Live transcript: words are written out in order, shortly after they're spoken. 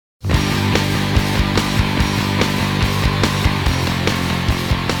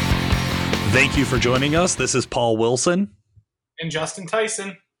Thank you for joining us. This is Paul Wilson. And Justin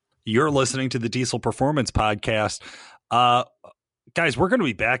Tyson. You're listening to the Diesel Performance Podcast. Guys, we're going to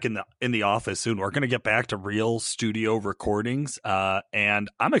be back in the office soon. We're going to get back to real studio recordings, and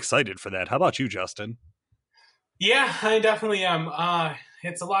I'm excited for that. How about you, Justin? Yeah, I definitely am.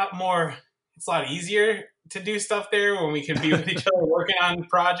 It's a lot easier to do stuff there when we can be with each other working on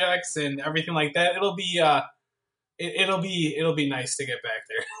projects and everything like that. It'll be nice to get back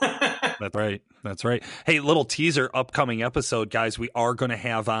there. That's right. Hey, little teaser, upcoming episode, guys. We are going to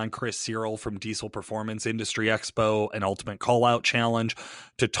have on Chris Cyril from Diesel Performance Industry Expo and Ultimate Callout Challenge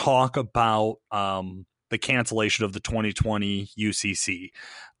to talk about the cancellation of the 2020 UCC.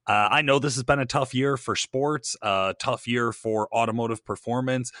 I know this has been a tough year for sports, tough year for automotive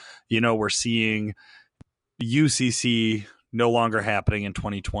performance. You know, we're seeing UCC no longer happening in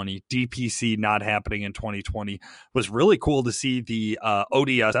 2020, DPC not happening in 2020. It was really cool to see the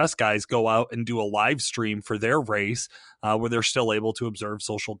ODSS guys go out and do a live stream for their race where they're still able to observe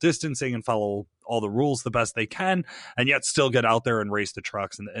social distancing and follow all the rules the best they can, and yet still get out there and race the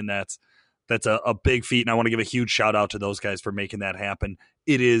trucks. And that's a big feat. And I want to give a huge shout out to those guys for making that happen.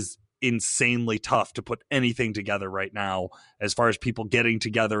 It is insanely tough to put anything together right now as far as people getting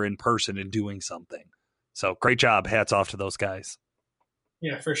together in person and doing something. So great job. Hats off to those guys.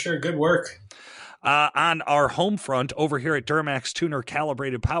 Yeah, for sure. Good work. On our home front over here at Duramax Tuner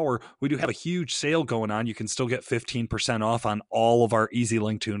Calibrated Power, we do have a huge sale going on. You can still get 15% off on all of our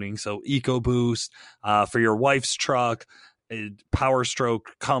EasyLink tuning. So EcoBoost for your wife's truck, Power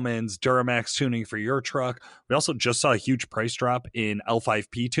Stroke, Cummins, Duramax tuning for your truck. We also just saw a huge price drop in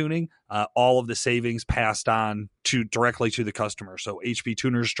L5P tuning. All of the savings passed on directly to the customer. So HP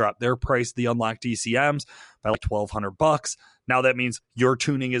tuners dropped their price, the unlocked DCMs, by like $1,200. Now that means your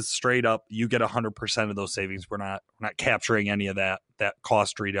tuning is straight up. You get 100% of those savings. We're not capturing any of that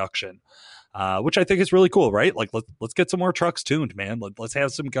cost reduction. Which I think is really cool, right? Like let's get some more trucks tuned, man. Let's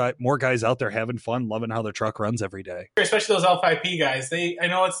have more guys out there having fun, loving how their truck runs every day. Especially those L5P guys. I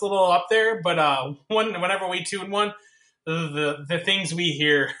know it's a little up there, but whenever we tune one, the things we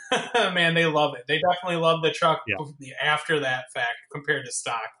hear, man, they love it. They definitely love the truck after that fact compared to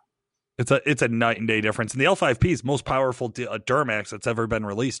stock. It's a night and day difference. And the L5P is most powerful Duramax that's ever been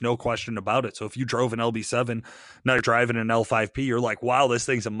released, no question about it. So if you drove an LB7, now you're driving an L5P, you're like, wow, this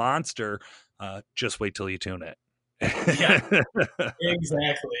thing's a monster. Just wait till you tune it. Yeah,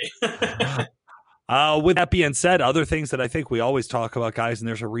 exactly. With that being said, other things that I think we always talk about, guys, and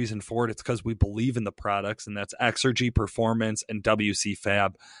there's a reason for it. It's because we believe in the products, and that's Exergy Performance and WC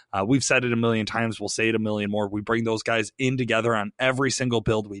Fab. We've said it a million times. We'll say it a million more. We bring those guys in together on every single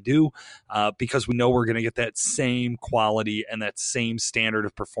build we do because we know we're going to get that same quality and that same standard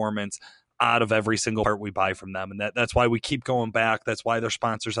of performance out of every single part we buy from them. And that's why we keep going back. That's why they're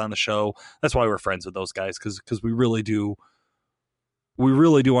sponsors on the show. That's why we're friends with those guys, because we really do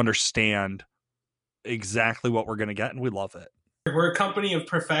understand exactly what we're going to get, and we love it. We're a company of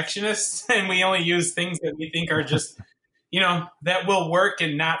perfectionists, and we only use things that we think are just, that will work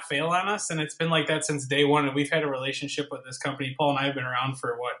and not fail on us. And it's been like that since day one. And we've had a relationship with this company. Paul and I have been around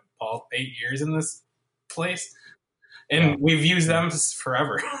for 8 years in this place, and we've used them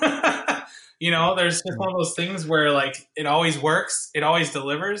forever. There's just one of those things where like it always works, it always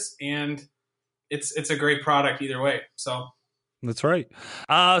delivers, and it's a great product either way. So that's right.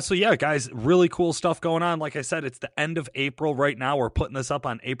 So yeah, guys, really cool stuff going on. Like I said, it's the end of April right now. We're putting this up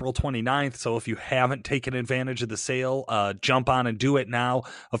on April 29th. So if you haven't taken advantage of the sale, jump on and do it now.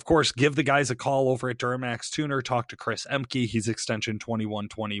 Of course, give the guys a call over at Duramax Tuner. Talk to Chris Emke. He's extension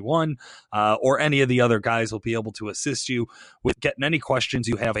 2121, or any of the other guys will be able to assist you with getting any questions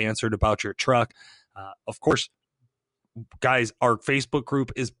you have answered about your truck. Of course, guys, our Facebook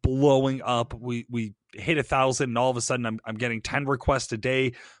group is blowing up. We hit 1,000, and all of a sudden I'm getting 10 requests a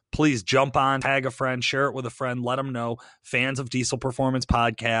day. Please jump on, tag a friend, share it with a friend, let them know. Fans of Diesel Performance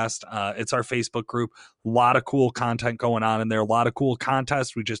Podcast. It's our Facebook group. A lot of cool content going on in there. A lot of cool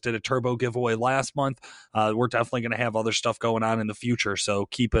contests. We just did a turbo giveaway last month. We're definitely going to have other stuff going on in the future. So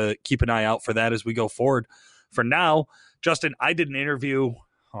keep an eye out for that as we go forward. For now, Justin, I did an interview.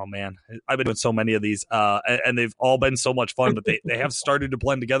 Oh, man, I've been doing so many of these, and they've all been so much fun, but they have started to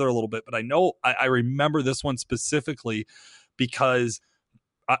blend together a little bit. But I know I remember this one specifically because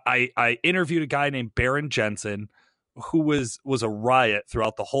I interviewed a guy named Baron Jensen, who was a riot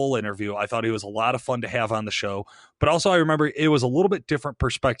throughout the whole interview. I thought he was a lot of fun to have on the show. But also I remember it was a little bit different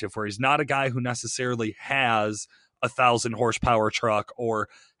perspective where he's not a guy who necessarily has 1,000 horsepower truck or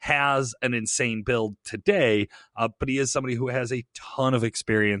has an insane build today, but he is somebody who has a ton of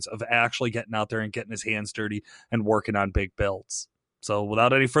experience of actually getting out there and getting his hands dirty and working on big builds. So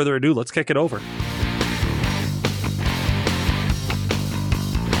without any further ado, let's kick it over.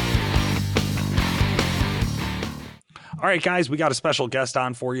 All right, guys, we got a special guest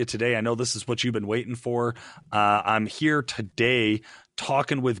on for you today. I know this is what you've been waiting for. I'm here today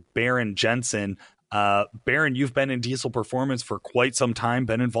talking with Baron Jensen. Baron, you've been in diesel performance for quite some time,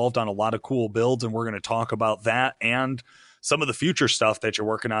 been involved on a lot of cool builds, and we're going to talk about that and some of the future stuff that you're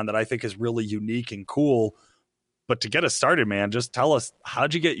working on that I think is really unique and cool. But to get us started, man, just tell us,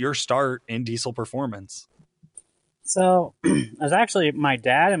 how'd you get your start in diesel performance? So it was actually my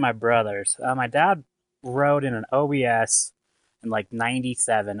dad and my brothers. My dad rode in an OBS in like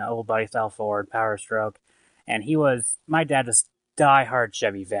 97, old buddy style Ford Power Stroke. And my dad is a diehard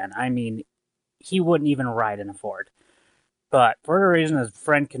Chevy fan. I mean, he wouldn't even ride in a Ford. But for whatever reason, his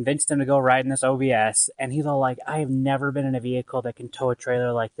friend convinced him to go ride in this OBS. And he's all like, I have never been in a vehicle that can tow a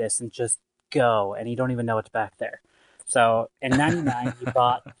trailer like this and just go. And you don't even know what's back there. So in 99, he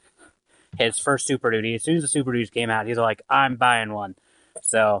bought his first Super Duty. As soon as the Super Duties came out, he's like, I'm buying one.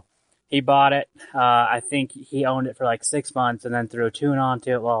 So he bought it. I think he owned it for like 6 months and then threw a tune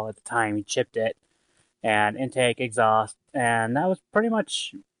onto it. Well, at the time, he chipped it and intake, exhaust. And that was pretty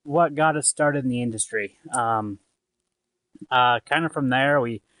much what got us started in the industry. Kind of from there,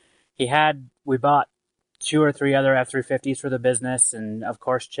 we bought 2 or 3 other F-350s for the business and, of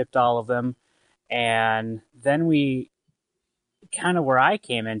course, chipped all of them. And then kind of where I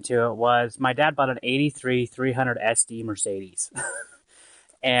came into it was my dad bought an 83 300 SD Mercedes.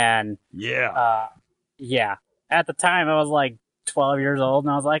 And yeah, at the time I was like 12 years old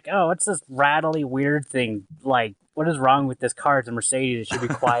and I was like, oh, what's this rattly weird thing? Like, what is wrong with this car? It's a Mercedes. It should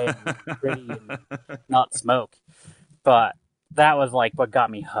be quiet and pretty and not smoke. But that was like what got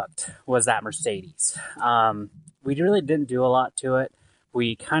me hooked was that Mercedes. We really didn't do a lot to it.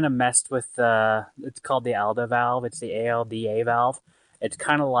 We kind of messed with it's called the ALDA valve. It's the ALDA valve. It's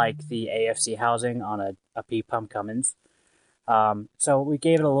kind of like the AFC housing on a P pump Cummins. So we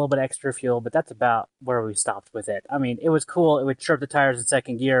gave it a little bit extra fuel, but that's about where we stopped with it. I mean, it was cool. It would chirp the tires in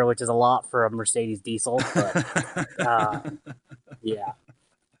second gear, which is a lot for a Mercedes diesel. But, yeah.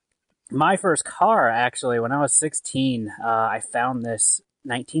 My first car, actually, when I was 16, I found this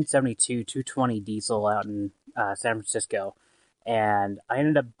 1972 220 diesel out in San Francisco. And I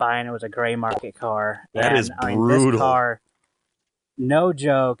ended up buying it. It was a gray market car. That is brutal. This car, no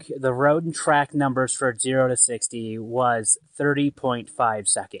joke, the road and track numbers for 0 to 60 was 30.5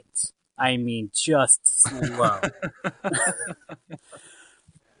 seconds. I mean, just slow.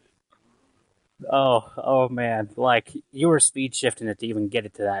 Oh man. Like, you were speed shifting it to even get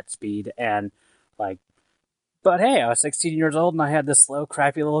it to that speed. And, like, but hey, I was 16 years old and I had this slow,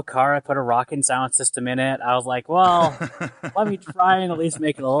 crappy little car. I put a rocking sound system in it. I was like, well, let me try and at least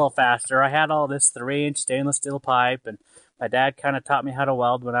make it a little faster. I had all this 3-inch stainless steel pipe, and my dad kind of taught me how to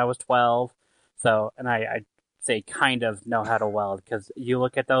weld when I was 12. So, and I say kind of know how to weld because you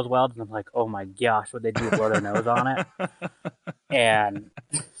look at those welds and I'm like, oh my gosh, what they do blow their nose on it.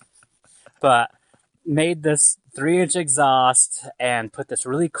 But made this 3-inch exhaust and put this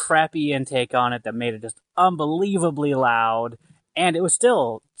really crappy intake on it that made it just unbelievably loud, and it was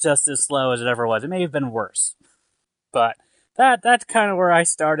still just as slow as it ever was. It may have been worse, but that's kind of where I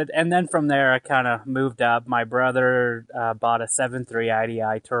started, and then from there I kind of moved up. My brother bought a 7.3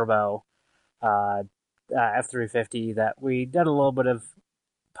 IDI turbo F350 that we did a little bit of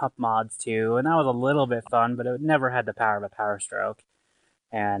pump mods to, and that was a little bit fun, but it never had the power of a Power Stroke.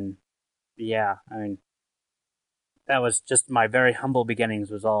 And yeah, I mean, that was just my very humble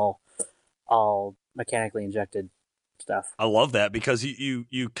beginnings, was all mechanically injected stuff. I love that because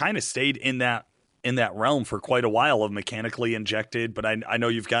you kind of stayed in that realm for quite a while of mechanically injected, but I know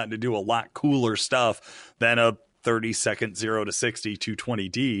you've gotten to do a lot cooler stuff than a 30-second 0 to 60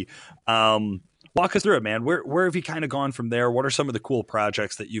 220D. Walk us through it, man. Where have you kind of gone from there? What are some of the cool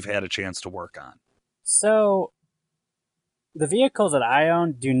projects that you've had a chance to work on? So the vehicles that I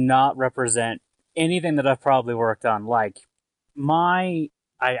own do not represent anything that I've probably worked on. Like I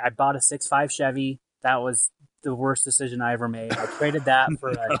bought a 6.5 Chevy. That was the worst decision I ever made. I traded that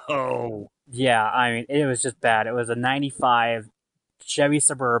for yeah, I mean, it was just bad. It was a 95 Chevy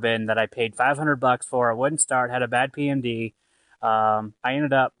Suburban that I paid $500 for. It wouldn't start, had a bad PMD. I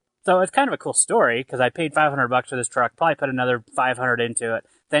ended up, so it's kind of a cool story because I paid $500 for this truck, probably put another $500 into it,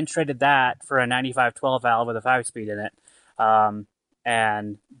 then traded that for a 95 12 valve with a 5-speed in it,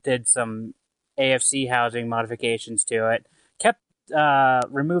 and did some AFC housing modifications to it,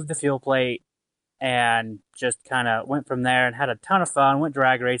 removed the fuel plate, and just kind of went from there and had a ton of fun, went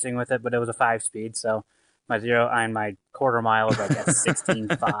drag racing with it, but it was a 5-speed, so my quarter mile was like at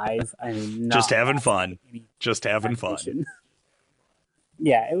 16.5. I mean, just having fun. Just having fun.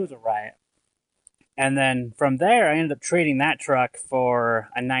 Yeah, it was a riot. And then from there, I ended up trading that truck for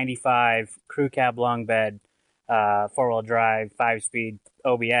a 95 crew cab long bed, 4-wheel drive, 5-speed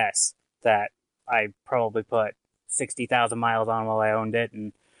OBS that I probably put 60,000 miles on while I owned it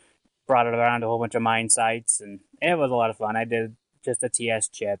and brought it around to a whole bunch of mine sites. And it was a lot of fun. I did just a TS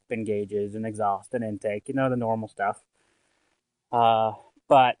chip and gauges and exhaust and intake, the normal stuff.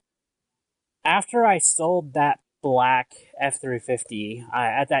 But after I sold that black F350,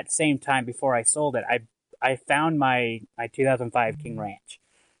 at that same time before I sold it, I found my 2005 King Ranch.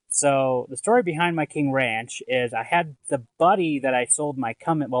 So the story behind my King Ranch is I had the buddy that I sold my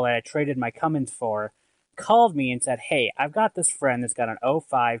Cummins, that I traded my Cummins for, called me and said, "Hey, I've got this friend that's got an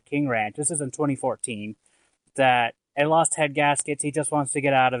 '05 King Ranch. This is in 2014. That it lost head gaskets. He just wants to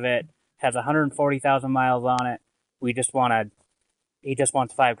get out of it. Has 140,000 miles on it. He just wants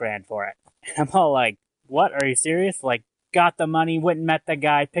 $5,000 for it." And I'm all like, "What? Are you serious?" Like, got the money, went and met the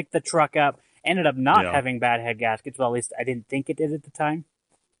guy, picked the truck up, ended up not having bad head gaskets. Well, at least I didn't think it did at the time.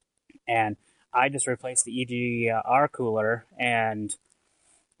 And I just replaced the EGR cooler and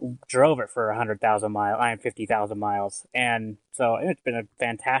drove it for 100,000 miles. I am 50,000 miles. And so it's been a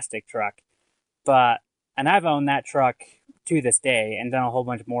fantastic truck. And I've owned that truck to this day and done a whole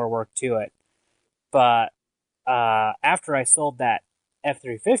bunch more work to it. But after I sold that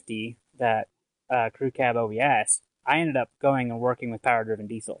F350, that crew cab OBS, I ended up going and working with Power Driven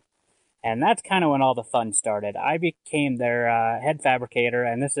Diesel. And that's kind of when all the fun started. I became their head fabricator,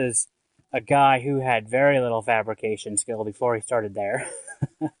 and this is a guy who had very little fabrication skill before he started there.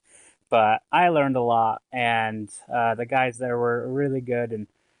 But I learned a lot, and the guys there were really good, and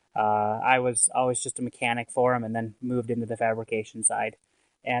I was always just a mechanic for them, and then moved into the fabrication side.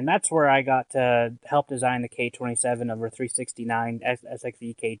 And that's where I got to help design the K27 over 369,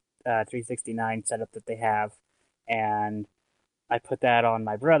 SXE K369 setup that they have. And I put that on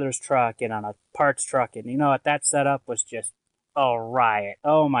my brother's truck and on a parts truck. And that setup was just a riot.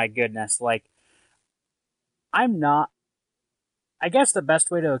 Oh my goodness. Like, I guess the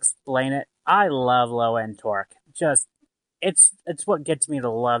best way to explain it, I love low end torque. Just, it's what gets me to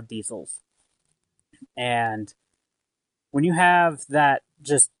love diesels. And when you have that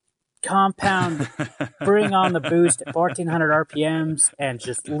just compound, bring on the boost at 1400 RPMs and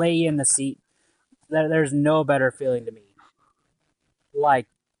just lay in the seat, there's no better feeling to me. Like,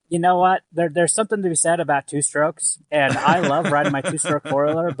 you know what? There's something to be said about two strokes, and I love riding my 2-stroke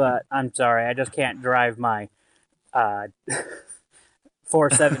four-wheeler, but I'm sorry, I just can't drive my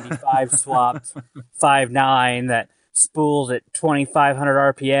 475 swapped 5.9 that spools at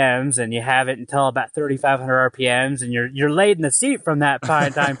 2,500 RPMs, and you have it until about 3,500 RPMs, and you're laid in the seat from that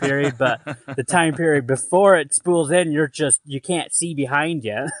time period, but the time period before it spools in, you can't see behind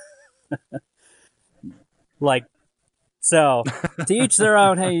you. Like, so, to each their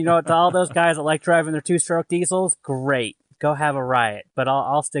own. Hey, to all those guys that like driving their 2-stroke diesels, great. Go have a riot. But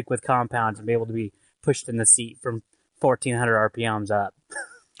I'll stick with compounds and be able to be pushed in the seat from 1,400 RPMs up.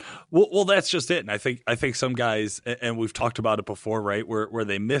 Well, that's just it. And I think some guys, and we've talked about it before, right, where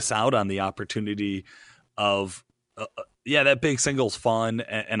they miss out on the opportunity of, that big single's fun,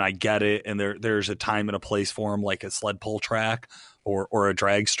 and I get it. And there's a time and a place for them, like a sled pull track or a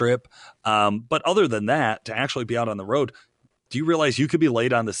drag strip. But other than that, to actually be out on the road, do you realize you could be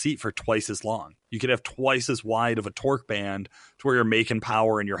laid on the seat for twice as long? You could have twice as wide of a torque band to where you're making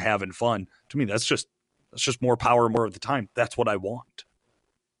power and you're having fun. To me, that's just more power more of the time. That's what I want.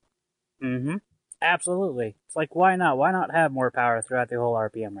 Mm-hmm. Absolutely. It's like, why not? Why not have more power throughout the whole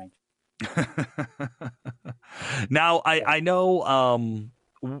RPM range? Now, I know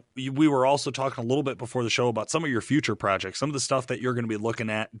we were also talking a little bit before the show about some of your future projects, some of the stuff that you're going to be looking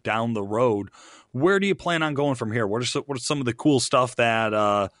at down the road. Where do you plan on going from here? What are some of the cool stuff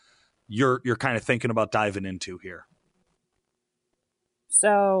that you're kind of thinking about diving into here?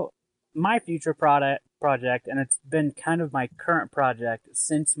 So my future project, and it's been kind of my current project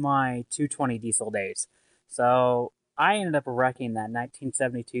since my 220 diesel days. So I ended up wrecking that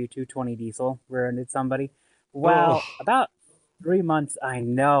 1972 220 diesel, rear-ended somebody. Well, about 3 months, I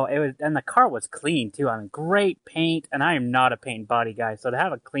know it was, and the car was clean too. I mean, great paint, and I am not a paint body guy, so to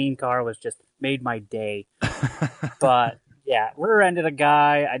have a clean car was just made my day. But yeah, rear-ended a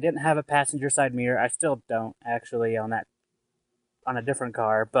guy. I didn't have a passenger side mirror. I still don't actually on a different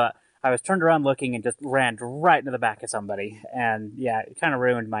car, but I was turned around looking and just ran right into the back of somebody, and yeah, it kind of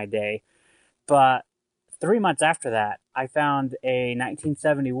ruined my day. But 3 months after that, I found a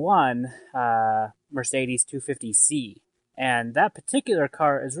 1971 Mercedes 250C. And that particular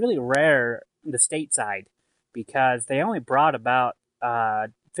car is really rare in the stateside because they only brought about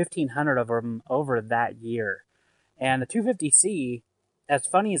 1,500 of them over that year. And the 250C as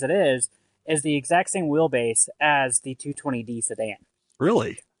funny as it is the exact same wheelbase as the 220D sedan.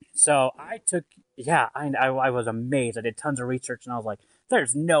 Really? So I took, I was amazed. I did tons of research, and I was like,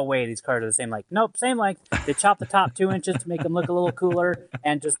 there's no way these cars are the same length. Nope, same length. They chopped the top 2 inches to make them look a little cooler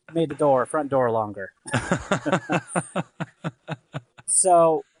and just made the front door longer.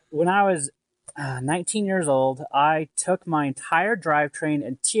 So when I was 19 years old, I took my entire drivetrain,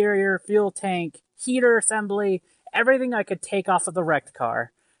 interior, fuel tank, heater assembly, everything I could take off of the wrecked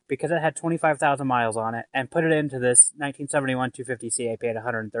car, because it had 25,000 miles on it, and put it into this 1971 250C I paid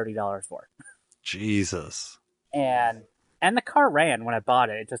 $130 for. Jesus. And the car ran when I bought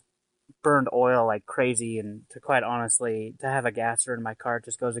it. It just burned oil like crazy, and to quite honestly, to have a gasser in my car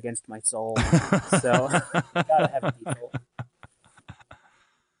just goes against my soul. So, gotta have a diesel.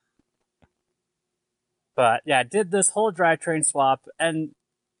 But yeah, did this whole drivetrain swap, and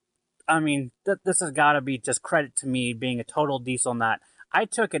I mean, this has got to be just credit to me being a total diesel nut. I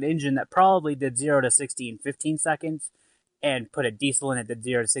took an engine that probably did 0 to 60 in 15 seconds and put a diesel in it that did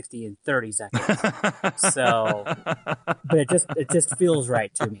 0 to 60 in 30 seconds. So, but it just feels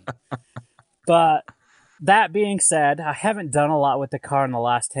right to me. But that being said, I haven't done a lot with the car in the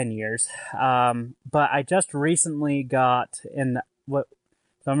last 10 years. But I just recently got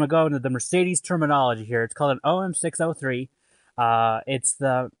so I'm going to go into the Mercedes terminology here. It's called an OM603. It's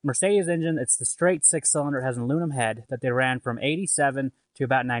the Mercedes engine. It's the straight 6-cylinder. It has an aluminum head that they ran from 87 to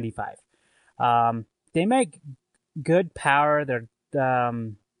about 95. They make good power. They've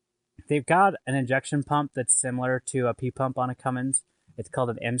got an injection pump that's similar to a P pump on a Cummins. It's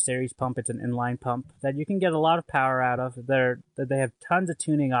called an M series pump. It's an inline pump that you can get a lot of power out of. They have tons of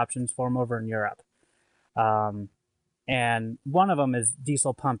tuning options for them over in Europe. And one of them is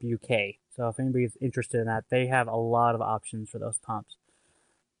Diesel Pump UK. So if anybody's interested in that, they have a lot of options for those pumps.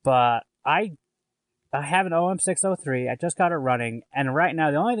 But I have an OM603. I just got it running. And right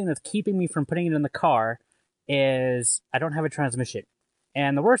now, the only thing that's keeping me from putting it in the car is I don't have a transmission.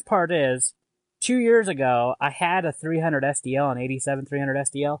 And the worst part is, 2 years ago, I had a 300 SDL, an 87 300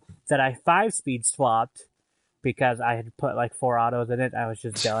 SDL, that I 5-speed swapped because I had put like 4 autos in it. I was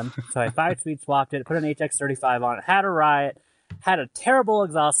just done. So I 5-speed swapped it, put an HX35 on it, had a riot, had a terrible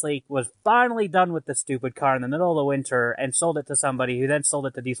exhaust leak, was finally done with the stupid car in the middle of the winter, and sold it to somebody who then sold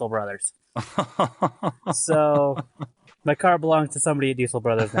it to Diesel Brothers. So my car belongs to somebody at Diesel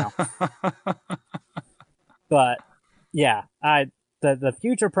Brothers now. But yeah, the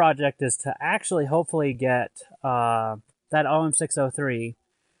future project is to actually hopefully get that OM603,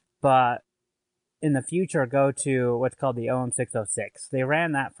 but in the future go to what's called the OM606. They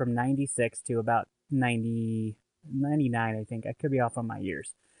ran that from 96 to about 99, I think. I could be off on my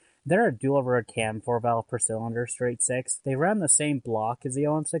years. They're a dual road cam 4-valve per cylinder, straight 6. They run the same block as the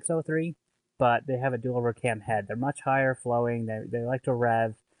OM603, but they have a dual road cam head. They're much higher flowing. They like to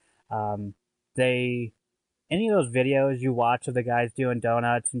rev. Any of those videos you watch of the guys doing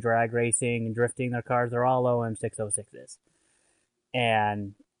donuts and drag racing and drifting their cars, they're all OM606s.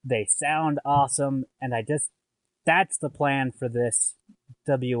 And they sound awesome, and that's the plan for this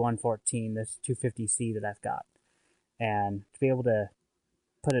W114, this 250C that I've got. And to be able to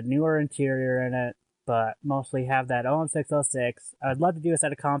put a newer interior in it, but mostly have that OM606. I'd love to do a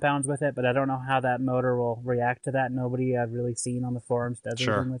set of compounds with it, but I don't know how that motor will react to that. Nobody I've really seen on the forums does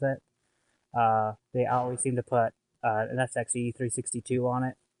anything with it. They always seem to put an SXE 362 on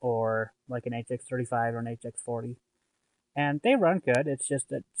it, or like an HX35 or an HX40. And they run good. It's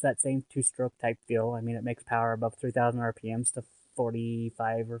just that same 2-stroke type feel. I mean, it makes power above 3,000 RPMs to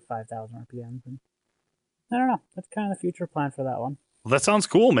 45 or 5,000 RPMs. And I don't know. That's kind of the future plan for that one. Well, that sounds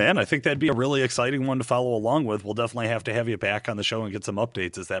cool, man. I think that'd be a really exciting one to follow along with. We'll definitely have to have you back on the show and get some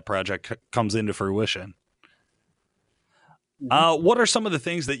updates as that project comes into fruition. What are some of the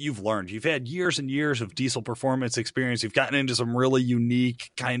things that you've learned? You've had years and years of diesel performance experience. You've gotten into some really unique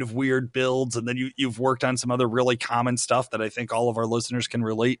kind of weird builds, and then you've worked on some other really common stuff that I think all of our listeners can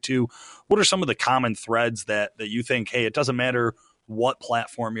relate to. What are some of the common threads that you think, hey, it doesn't matter what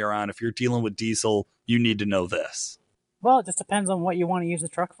platform you're on. If you're dealing with diesel, you need to know this. Well, it just depends on what you want to use the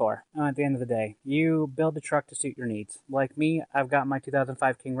truck for. At the end of the day, you build the truck to suit your needs. Like me, I've got my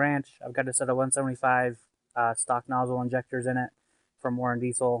 2005 King Ranch. I've got a set of 175 stock nozzle injectors in it from Warren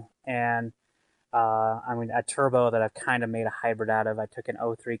Diesel, and a turbo that I've kind of made a hybrid out of. I took an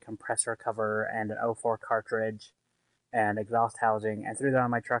 03 compressor cover and an 04 cartridge and exhaust housing and threw that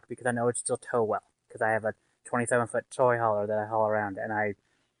on my truck because I know it'd still tow well, because I have a 27-foot toy hauler that I haul around, and I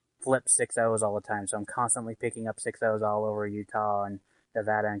flip 6.0s all the time, so I'm constantly picking up 6.0s all over Utah and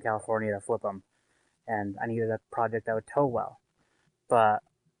Nevada and California to flip them, and I needed a project that would tow well. But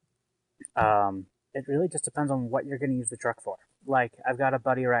it really just depends on what you're going to use the truck for. Like, I've got a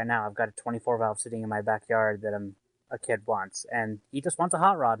buddy right now. I've got a 24 valve sitting in my backyard that a kid wants, and he just wants a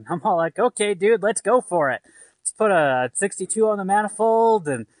hot rod. And I'm all like, okay, dude, let's go for it. Let's put a 62 on the manifold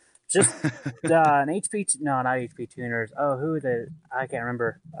and just an HP. No, not HP tuners. Oh, I can't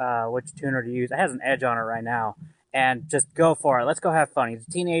remember which tuner to use. It has an edge on it right now. And just go for it. Let's go have fun. He's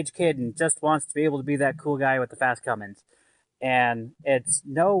a teenage kid and just wants to be able to be that cool guy with the fast Cummins. And it's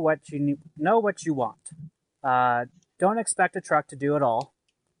know what you want. Don't expect a truck to do it all.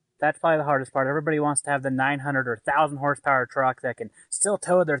 That's probably the hardest part. Everybody wants to have the 900 or 1,000 horsepower truck that can still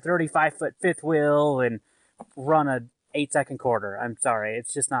tow their 35-foot fifth wheel and run a 8-second quarter. I'm sorry,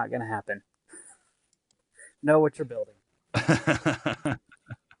 it's just not going to happen. Know what you're building.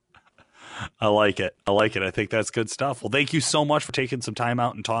 I like it. I think that's good stuff. Well, thank you so much for taking some time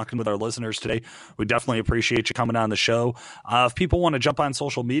out and talking with our listeners today. We definitely appreciate you coming on the show. If people want to jump on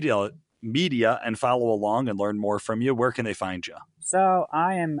social media and follow along and learn more from you, where can they find you? So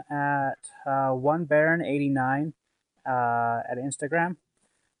I am at 1baron89 at Instagram.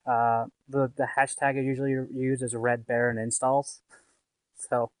 The hashtag I usually use is Red Baron Installs.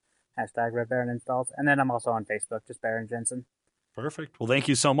 So hashtag Red Baron Installs. And then I'm also on Facebook, just Baron Jensen. Perfect. Well, thank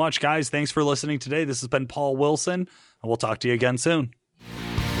you so much, guys. Thanks for listening today. This has been Paul Wilson, and we'll talk to you again soon.